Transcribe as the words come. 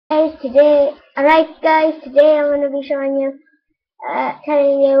today I'm going to be showing you,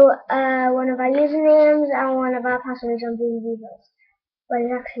 telling you one of our usernames and one of our passwords on Binweevils. Well,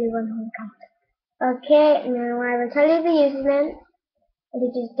 it's actually one whole account. Okay, now I will tell you the username, and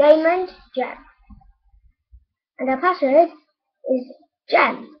it is Diamond Gem, and our password is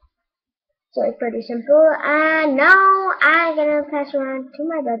Gem. So it's pretty simple. And now I'm gonna pass around to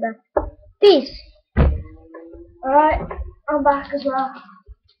my brother. Peace. Alright, I'm back as well.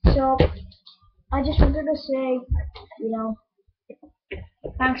 So I just wanted to say,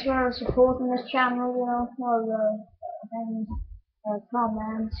 thanks for supporting this channel, all the things,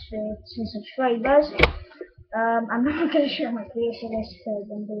 comments, rates, and subscribers. I'm not going to show my face in this because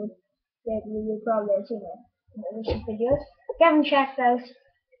I'm doing it. You'll probably see my recent videos. If you haven't checked out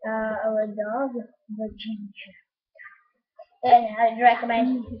our dog, the ginger, then I'd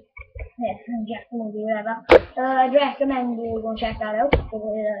recommend, Jack movie, whatever. I'd recommend you go and check that out. Give it a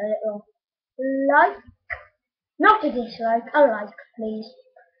little like, not a dislike, a like, please.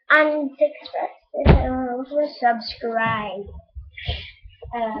 And subscribe.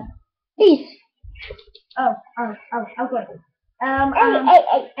 Peace. Okay.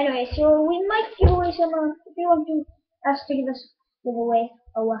 Anyway, so we might give away some. If you want us to give away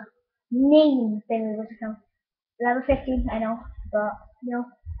our name Binweevils account. Level 15, I know, but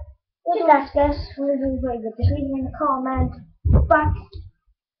just ask us. We'll do very good. Just leave it in the comment box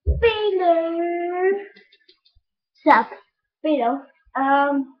below.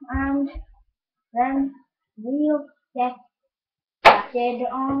 And then we'll get started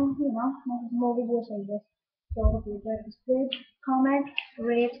on, more videos like this. So if you enjoyed this video, comment,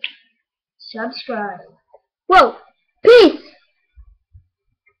 rate, subscribe. Whoa! Peace!